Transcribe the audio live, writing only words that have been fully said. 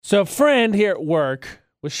So a friend here at work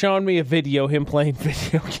was showing me a video, him playing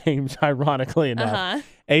video games, ironically enough. Uh-huh.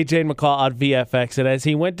 AJ and McCall on VFX. And as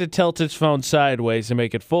he went to tilt his phone sideways and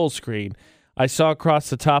make it full screen, I saw across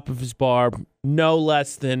the top of his bar no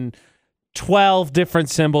less than 12 different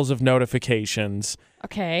symbols of notifications.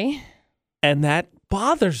 Okay. And that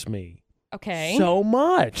bothers me Okay. so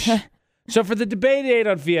much. So for the debate aid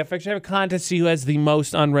on VFX, I have a contest to see who has the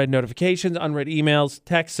most unread notifications, unread emails.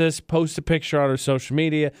 Text us, post a picture on our social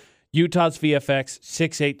media. Utah's VFX,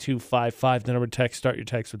 68255. The number to text, start your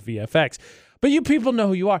text with VFX. But you people know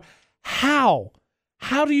who you are. How?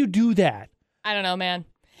 How do you do that? I don't know, man.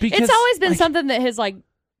 Because, it's always been something that has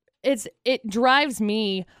it drives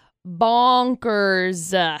me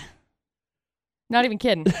bonkers. Not even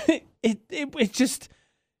kidding.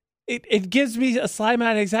 It gives me a slight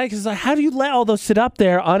amount of anxiety because how do you let all those sit up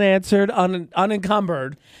there unanswered,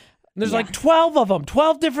 unencumbered? And there's like 12 of them,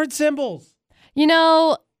 12 different symbols. You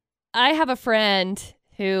know, I have a friend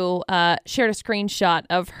who shared a screenshot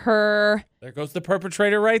of her. There goes the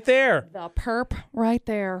perpetrator right there. The perp right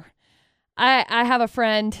there. I have a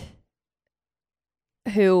friend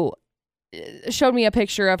who showed me a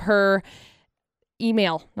picture of her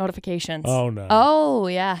email notifications. Oh, no. Oh,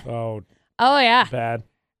 yeah. Oh, yeah. bad.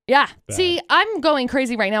 Yeah. Bad. See, I'm going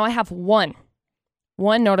crazy right now. I have one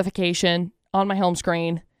notification on my home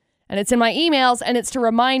screen, and it's in my emails, and it's to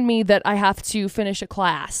remind me that I have to finish a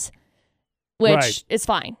class, which is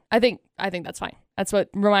fine. I think that's fine. That's what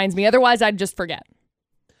reminds me. Otherwise, I'd just forget.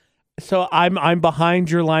 So I'm behind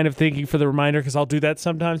your line of thinking for the reminder because I'll do that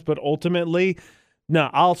sometimes, but ultimately, no,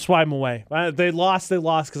 I'll swipe them away. They lost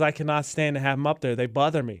because I cannot stand to have them up there. They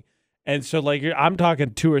bother me. And so, I'm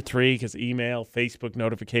talking 2 or 3 because email, Facebook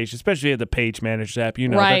notifications, especially the Page Manager app. You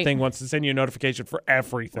know, that thing wants to send you a notification for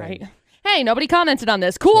everything. Right. Hey, nobody commented on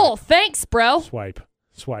this. Cool. Thanks, bro. Swipe.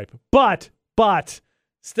 But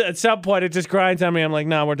at some point, it just grinds on me. I'm like,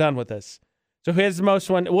 no, we're done with this. So here's the most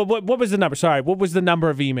one. What was the number? Sorry, what was the number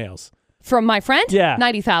of emails? From my friend? Yeah.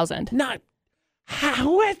 90,000. Not.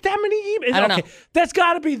 Who has that many emails? I don't know. That's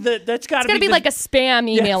got to be It's got to be like a spam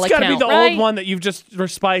email account. It's got to be the right? old one that you've just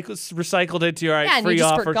recycled into your and free you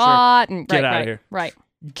just offer. forgot. Sure. And, Get out of here. Right.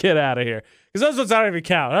 Get out of here. Because those ones don't even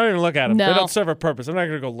count. I don't even look at them. No. They don't serve a purpose. I'm not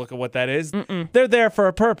going to go look at what that is. Mm-mm. They're there for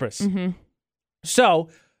a purpose. Mm-hmm. So,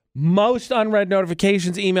 most unread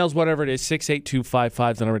notifications, emails, whatever it is,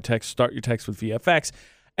 68255, the number to text. Start your text with VFX.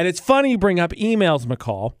 And it's funny you bring up emails,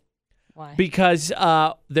 McCall. Why? Because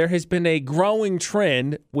there has been a growing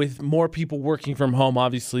trend with more people working from home,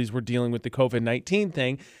 obviously, as we're dealing with the COVID-19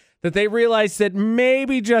 thing, that they realized that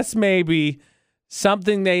maybe, just maybe,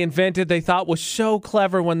 something they invented they thought was so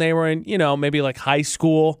clever when they were in, maybe like high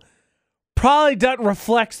school, probably doesn't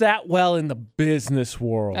reflect that well in the business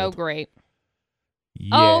world. Oh, great. Yeah.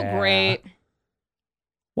 Oh, great.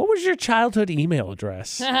 What was your childhood email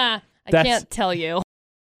address? I can't tell you.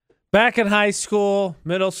 Back in high school,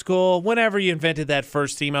 middle school, whenever you invented that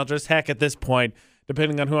first email address, heck, at this point,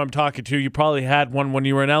 depending on who I'm talking to, you probably had one when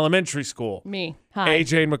you were in elementary school. Me. Hi.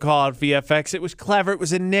 AJ and McCall at VFX. It was clever. It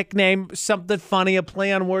was a nickname, something funny, a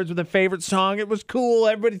play on words with a favorite song. It was cool.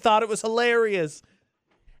 Everybody thought it was hilarious.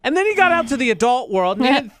 And then you got out to the adult world and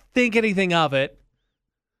you didn't think anything of it.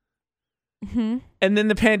 Mm-hmm. And then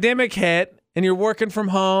the pandemic hit. And you're working from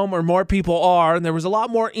home, or more people are, and there was a lot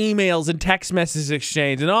more emails and text messages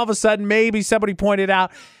exchanged. And all of a sudden, maybe somebody pointed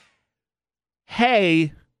out,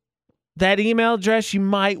 hey, that email address, you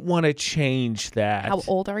might want to change that. How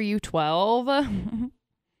old are you? 12?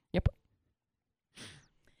 Yep.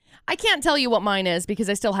 I can't tell you what mine is because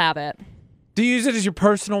I still have it. Do you use it as your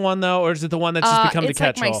personal one, though, or is it the one that's just become the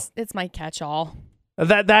catch-all? It's my catch-all.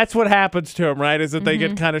 That's what happens to them, right, is that they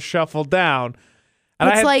get kind of shuffled down. And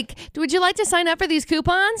it's would you like to sign up for these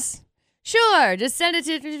coupons? Sure, just send it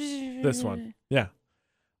to... This one, yeah.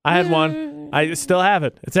 I had one. I still have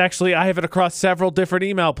it. It's actually, I have it across several different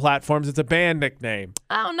email platforms. It's a band nickname.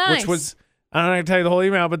 Oh, nice. Which was, I don't know how to tell you the whole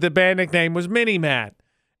email, but the band nickname was Mini Matt.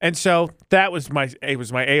 And so that was my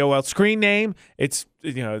AOL screen name. It's,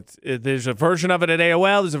 there's a version of it at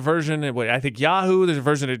AOL. There's a version at, I think, Yahoo. There's a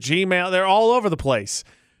version at Gmail. They're all over the place.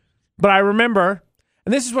 But I remember...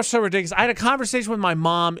 And this is what's so ridiculous. I had a conversation with my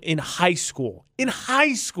mom in high school.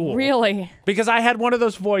 Really? Because I had one of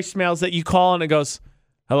those voicemails that you call and it goes,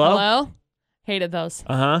 hello? Hello? Hated those.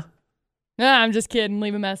 Uh-huh. I'm just kidding.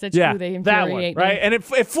 Leave a message. Yeah, Ooh, they that one, infuriate right? me. And it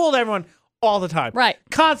fooled everyone all the time. Right.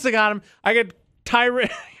 Constantly got them. I get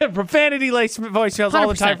profanity-laced voicemails all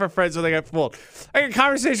the time 100%. from friends when they got fooled. I got a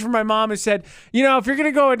conversation from my mom who said, if you're going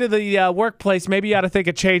to go into the workplace, maybe you ought to think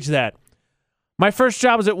of change that. My first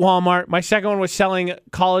job was at Walmart. My second one was selling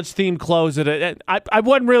college-themed clothes. I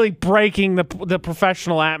wasn't really breaking the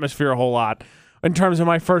professional atmosphere a whole lot in terms of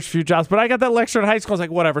my first few jobs. But I got that lecture in high school. I was like,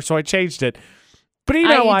 whatever. So I changed it. But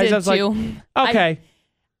email-wise, I was like, okay.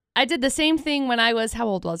 I did the same thing when I was, how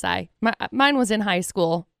old was I? Mine was in high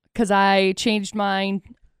school because I changed mine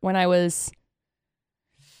when I was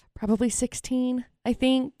probably 16, I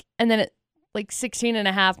think. And then at like 16 and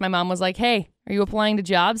a half, my mom was like, hey, are you applying to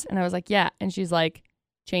jobs? And I was like, yeah. And she's like,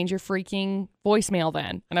 change your freaking voicemail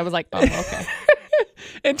then. And I was like, oh, okay.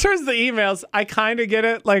 In terms of the emails, I kind of get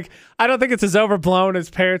it. Like, I don't think it's as overblown as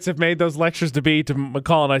parents have made those lectures to be, to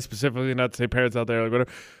McCall and I specifically, not to say parents out there, like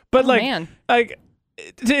whatever. But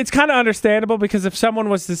it's kind of understandable, because if someone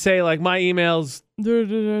was to say, like, my email's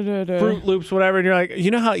Fruit Loops, whatever, and you're like,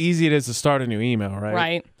 you know how easy it is to start a new email, right?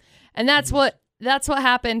 Right. And that's what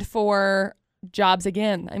happened for jobs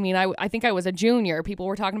again. I mean, I think I was a junior. People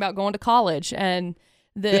were talking about going to college, and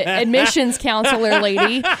the admissions counselor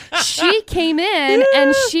lady, she came in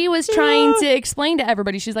and she was trying to explain to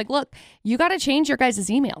everybody. She's like, look, you got to change your guys'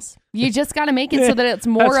 emails. You just got to make it so that it's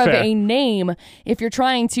more of a name if you're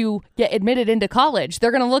trying to get admitted into college.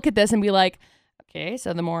 They're going to look at this and be like, okay,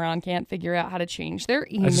 so the moron can't figure out how to change their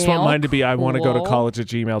email. I just want mine to be, I want to go to college at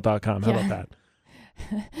gmail.com. How about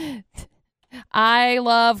that? I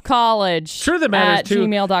love college. Sure, that matters too.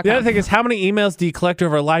 Gmail.com. The other thing is, how many emails do you collect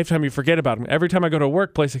over a lifetime? You forget about them. Every time I go to a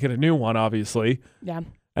workplace, I get a new one, obviously. Yeah.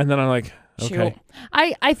 And then I'm like, okay. Shoot.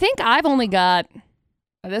 I think I've only got,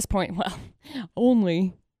 at this point, I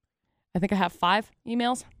think I have 5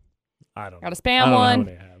 emails. I don't know. Got a spam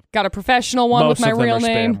one. Got a professional one with my real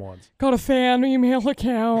name. Got a fan email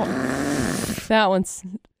account.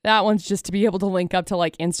 That one's just to be able to link up to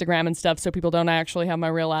like Instagram and stuff, so people don't actually have my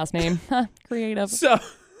real last name. Creative.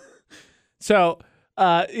 So,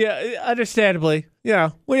 understandably,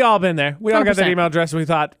 we all been there. We all got that email address, and we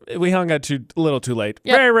thought we hung out a little too late.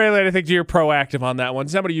 Yep. Very rarely, I think you're proactive on that one.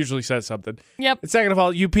 Somebody usually says something. Yep. And second of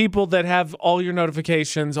all, you people that have all your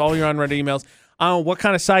notifications, all your unread emails, I don't know what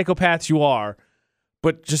kind of psychopaths you are,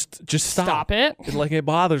 but just stop it. Like, it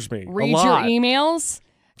bothers me. Read your emails.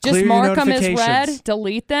 Just mark them as read,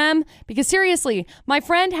 delete them. Because seriously, my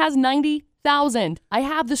friend has 90,000. I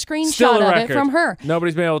have the screenshot of it from her.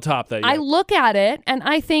 Nobody's been able to top that yet. I look at it and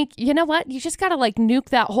I think, you know what? You just got to like nuke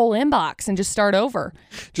that whole inbox and just start over.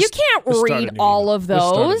 You can't read all of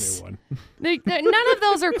those. None of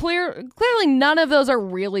those are clearly none of those are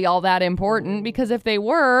really all that important, because if they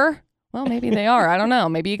were, well, maybe they are. I don't know.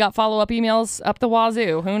 Maybe you got follow-up emails up the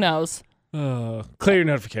wazoo. Who knows? Clear your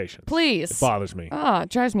notifications. Please. It bothers me. It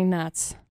drives me nuts.